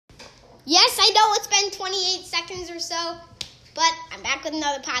Yes, I know it's been 28 seconds or so, but I'm back with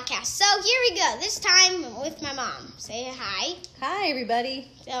another podcast. So here we go. This time I'm with my mom. Say hi. Hi, everybody.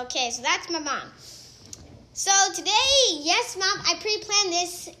 Okay, so that's my mom. So today, yes, Mom, I pre-planned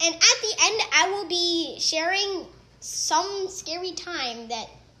this, and at the end, I will be sharing some scary time that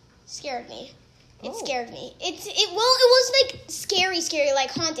scared me. It scared me. It was like scary, like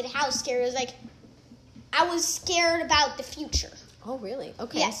haunted house scary. It was like I was scared about the future. Oh, really?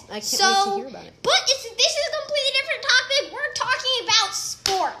 Okay. Yes. I can't wait to hear about it. But this is a completely different topic. We're talking about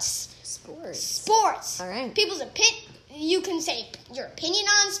sports. Sports. All right. People's opinion. You can say your opinion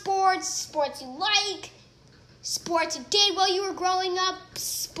on sports you like, sports you did while you were growing up,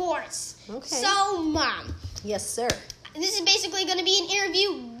 sports. Okay. So, Mom. Yes, sir. This is basically going to be an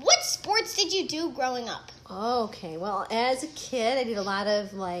interview. What sports did you do growing up? Okay. Well, as a kid, I did a lot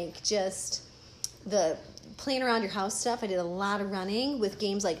of just the playing around your house stuff. I did a lot of running with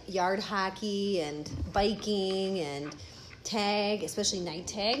games like yard hockey and biking and tag, especially night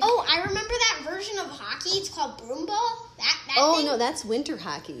tag. Oh, I remember that version of hockey. It's called broom ball. That thing? No, that's winter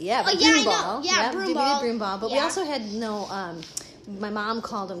hockey. Yeah, Oh, but yeah, broom I know. ball. Yeah, broom ball. We did broom ball, but we Yeah. also had my mom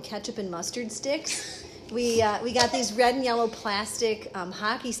called them ketchup and mustard sticks. We got these red and yellow plastic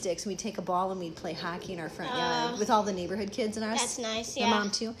hockey sticks, and we'd take a ball and we'd play hockey in our front yard with all the neighborhood kids in ours. That's nice, yeah. My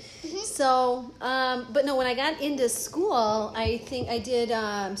mom too. Mm-hmm. So, but no, when I got into school, I think I did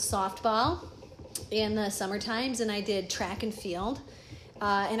softball in the summer times, and I did track and field,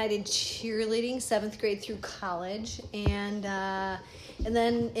 and I did cheerleading 7th grade through college, and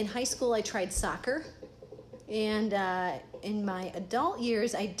then in high school I tried soccer. And in my adult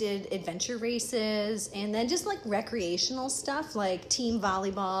years, I did adventure races and then just like recreational stuff like team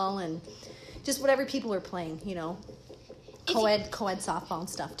volleyball and just whatever people are playing, co-ed softball and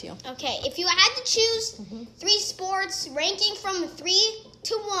stuff too. Okay, if you had to choose 3 sports ranking from 3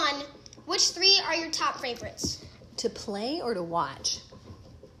 to 1, which 3 are your top favorites? To play or to watch?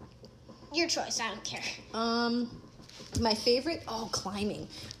 Your choice, I don't care. My favorite, climbing.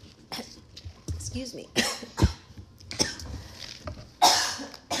 Excuse me.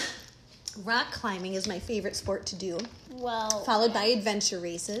 Rock climbing is my favorite sport to do. Well, followed by adventure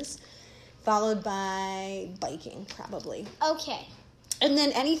races, followed by biking, probably. Okay. And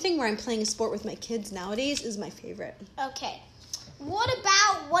then anything where I'm playing a sport with my kids nowadays is my favorite. Okay. What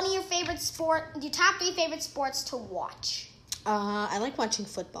about one of your your top 3 favorite sports to watch? I like watching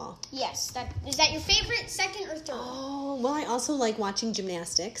football. Yes. Is that your favorite, second, or third? Oh, well, I also like watching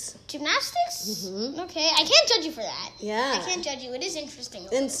gymnastics. Gymnastics? Mm-hmm. Okay. I can't judge you for that. Yeah. I can't judge you. It is interesting.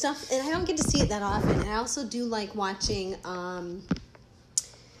 And stuff, and I don't get to see it that often. And I also do like watching,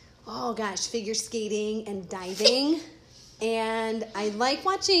 figure skating and diving. And I like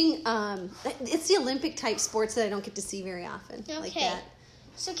watching, it's the Olympic type sports that I don't get to see very often. Okay. Like that.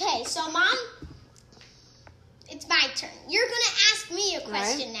 Okay, so Mom, it's my turn. You're going to ask me a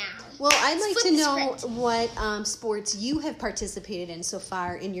question now. Well, I'd like to know script. what sports you have participated in so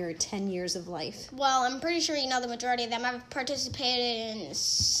far in your 10 years of life. Well, I'm pretty sure you know the majority of them. I've participated in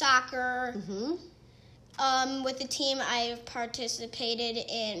soccer. Mm-hmm. With the team, I've participated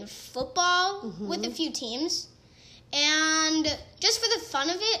in football with a few teams. And just for the fun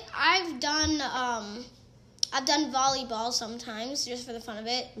of it, I've done volleyball sometimes, just for the fun of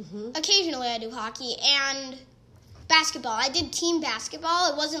it. Mm-hmm. Occasionally I do hockey and basketball. I did team basketball.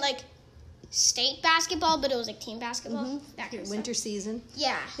 It wasn't like state basketball, but it was like team basketball. Mm-hmm. That kind of winter stuff. season.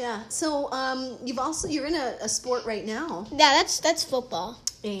 Yeah. Yeah. So you're in a sport right now. Yeah, that's football.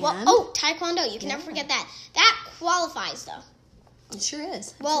 And? Well, taekwondo. You can never forget that. That qualifies though. It sure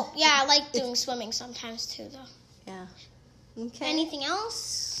is. Well, yeah, I like doing swimming sometimes too though. Yeah. Okay. Anything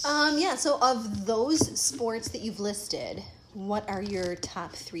else? Yeah, so of those sports that you've listed, what are your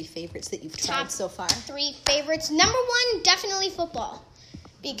top 3 favorites that you've tried so far? 3 favorites. Number 1, definitely football.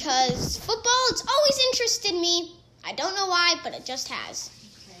 Because football, it's always interested me. I don't know why, but it just has.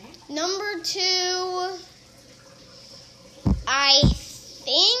 Okay. Number 2, I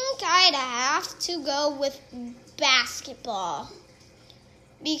think I'd have to go with basketball.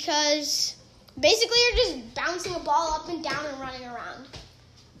 Because basically you're just bouncing a ball up and down and running around.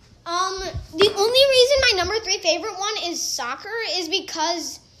 The only reason my number 3 favorite one is soccer is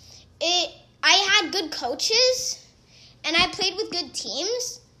because I had good coaches and I played with good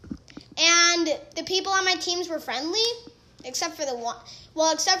teams and the people on my teams were friendly except for the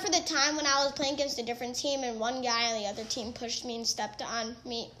time when I was playing against a different team and one guy on the other team pushed me and stepped on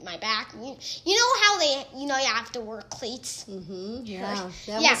my back. You know how you have to wear cleats? Mm-hmm. Yeah.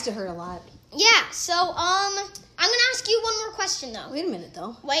 That must have hurt a lot. Yeah, so I'm gonna ask you one more question though. Wait a minute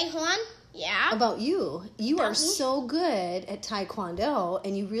though. Wait, hold on. Yeah. about you. You are About me? so good at Taekwondo,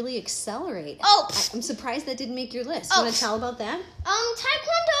 and you really accelerate. Oh. I'm surprised that didn't make your list. Oh. You want to tell about that?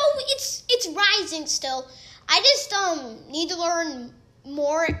 Taekwondo, it's rising still. I just need to learn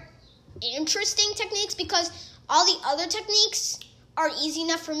more interesting techniques because all the other techniques are easy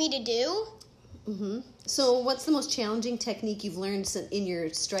enough for me to do. Mm-hmm. So what's the most challenging technique you've learned in your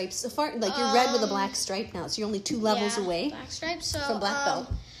stripes so far? Like you're red with a black stripe now, so you're only 2 levels away Black stripe. So from black belt.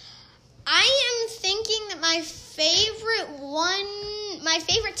 I am thinking that my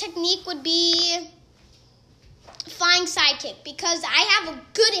favorite technique would be flying side kick because I have a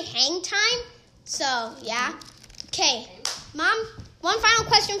good hang time. So yeah. Okay, Mom. One final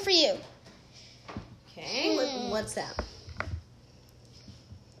question for you. Okay. What's that?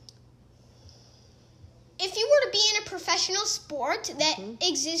 If you were to be in a professional sport that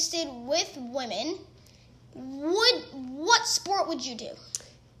existed with women, what sport would you do?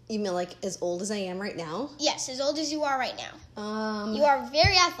 You mean like as old as I am right now? Yes, as old as you are right now. You You are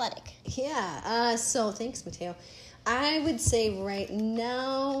very athletic. Yeah. So thanks, Mateo. I would say right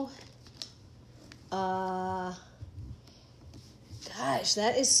now, gosh,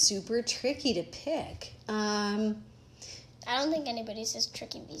 that is super tricky to pick. I don't think anybody's as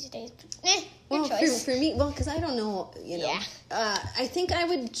tricky these days. Well, Your choice. for me, well, because I don't know, Yeah. I think I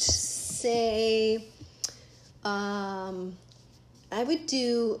would say, I would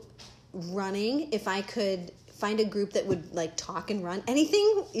do running if I could find a group that would like talk and run.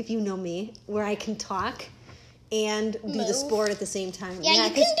 Anything, if you know me, where I can talk and do the Move. sport at the same time. Yeah, you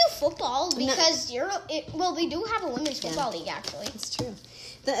 'cause can do football because we do have a women's football league actually. It's true.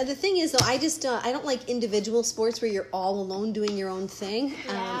 The thing is, though, I just I don't like individual sports where you're all alone doing your own thing.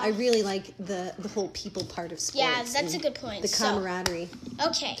 Yeah. I really like the whole people part of sports. Yeah, that's and a good point. The So- camaraderie.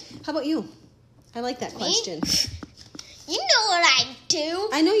 Okay. How about you? I like that question. You know what I do.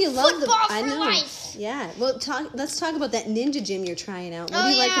 I know you love Football I for know. life. Yeah. Well, let's talk about that ninja gym you're trying out. What Oh do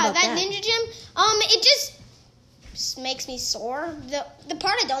you like yeah, about that? ninja gym. It just makes me sore. The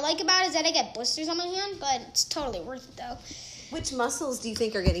part I don't like about it is that I get blisters on my hand, but it's totally worth it though. Which muscles do you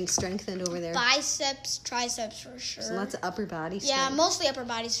think are getting strengthened over there? Biceps, triceps for sure. So lots of upper body Yeah, strength. mostly upper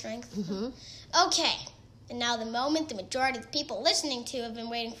body strength. Mm-hmm. Okay, and now the moment the majority of the people listening to have been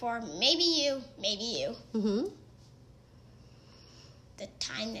waiting for. Maybe you. Mm-hmm. The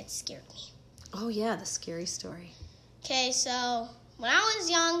time that scared me. Oh yeah, the scary story. Okay, so when I was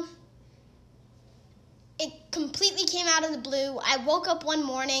young, it completely came out of the blue. I woke up one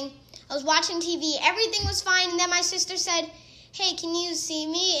morning, I was watching TV, everything was fine, and then my sister said, "Hey, can you see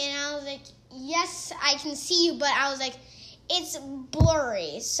me?" And I was like, "Yes, I can see you," but I was like, "It's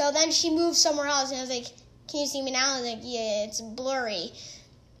blurry." So then she moved somewhere else, and I was like, "Can you see me now?" I was like, "Yeah, it's blurry."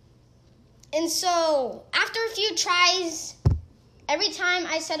 And so after a few tries, every time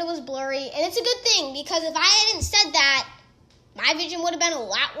I said it was blurry, and it's a good thing, because if I hadn't said that, my vision would have been a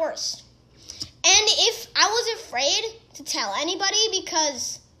lot worse. And if I was afraid to tell anybody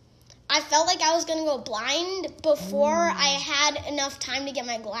because I felt like I was going to go blind before I had enough time to get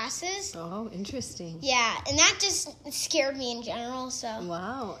my glasses. Oh, interesting. Yeah, and that just scared me in general, so.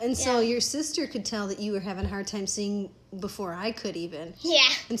 Wow. And so Yeah. your sister could tell that you were having a hard time seeing before I could even. Yeah.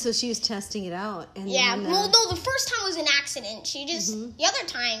 And so she was testing it out. And Yeah, then, well, no, the first time was an accident. She just, the other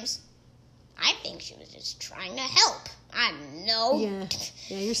times, I think she was just trying to help. I don't know.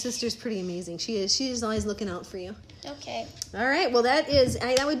 Yeah, your sister's pretty amazing. She is. She is always looking out for you. Okay. All right. Well, that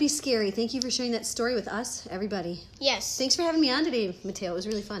would be scary. Thank you for sharing that story with us, everybody. Yes. Thanks for having me on today, Mateo. It was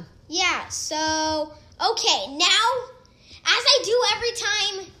really fun. Yeah, so, okay, now, as I do every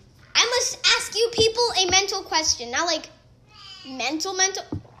time, I must ask you people a mental question. Not like mental.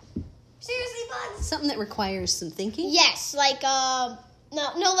 Seriously, Buds? Something that requires some thinking. Yes, like, no,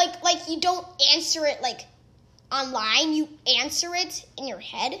 like you don't answer it, like, online. You answer it in your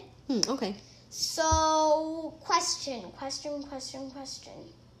head. Okay. So, question. How about?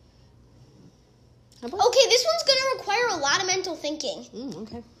 Okay, this one's going to require a lot of mental thinking.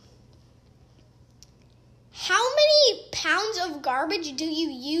 Okay. How many pounds of garbage do you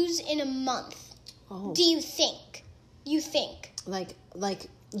use in a month? Oh. Do you think? Like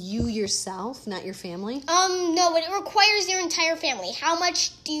you yourself, not your family, No, but it requires your entire family. How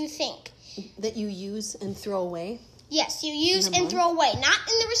much do you think? that you use and throw away. Yes, you use In a and month? throw away, not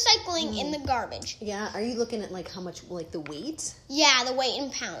in the recycling, in the garbage. Yeah. Are you looking at like how much, like the weight Yeah, the weight in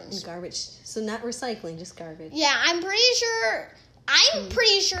in pounds. garbage? So not recycling, just garbage. Yeah, I'm pretty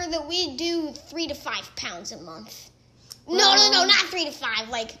sure that we do 3 to 5 pounds a month. No, not 3 to 5,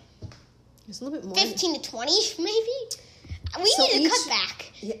 like It's a little bit more. 15 to 20, maybe? We So need to each- cut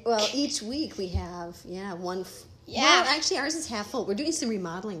back. Yeah, well, each week we have Yeah. Well, actually, ours is half full. We're doing some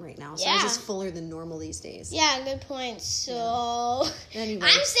remodeling right now, so Yeah. ours is fuller than normal these days. Yeah, good point. So, Anyway.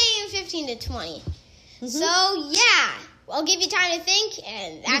 I'm saying 15 to 20. So, yeah, I'll give you time to think,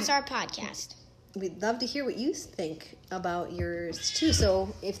 and that's our podcast. We'd love to hear what you think about yours, too.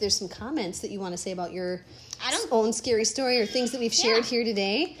 So if there's some comments that you want to say about your own scary story or things that we've shared here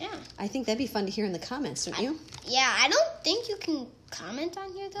today, I think that'd be fun to hear in the comments, don't you? I don't think you can comment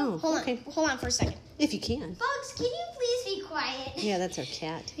on here, though. Oh, Hold on for a second. If you can. Folks, can you please be quiet? Yeah, that's our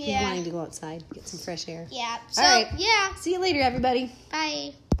cat. He's Yeah. wanting to go outside, get some fresh air. Yeah. So, All right. yeah. See you later, everybody.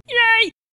 Bye. Yay!